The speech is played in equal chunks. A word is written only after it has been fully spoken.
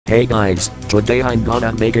Hey guys, today I'm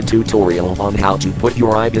gonna make a tutorial on how to put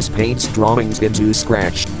your ibis paints drawings into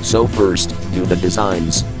Scratch. So first, do the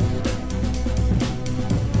designs.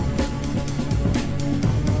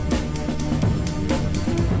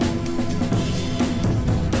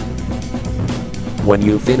 When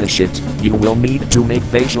you finish it, you will need to make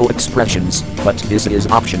facial expressions, but this is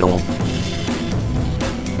optional.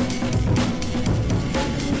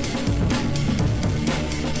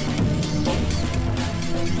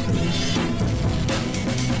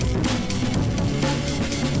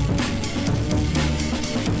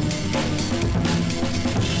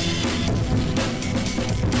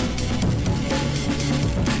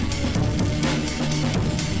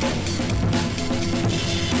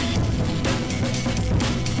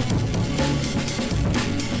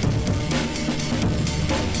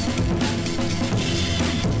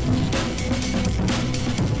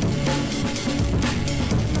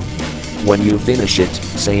 When you finish it,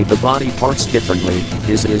 say the body parts differently.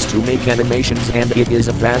 This is to make animations and it is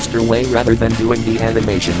a faster way rather than doing the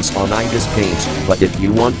animations on ibis paint, but if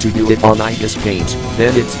you want to do it on ibis paint,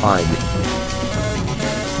 then it's fine.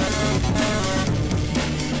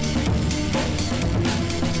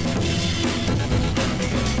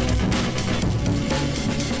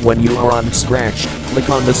 When you are on Scratch, click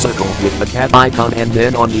on the circle with the cat icon and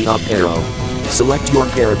then on the up arrow. Select your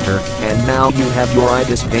character, and now you have your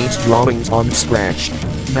ibis paint drawings on Scratch.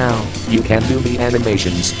 Now, you can do the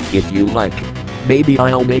animations, if you like. Maybe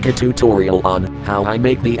I'll make a tutorial on how I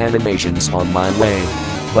make the animations on my way.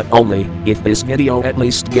 But only if this video at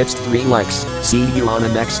least gets 3 likes. See you on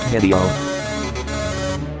the next video.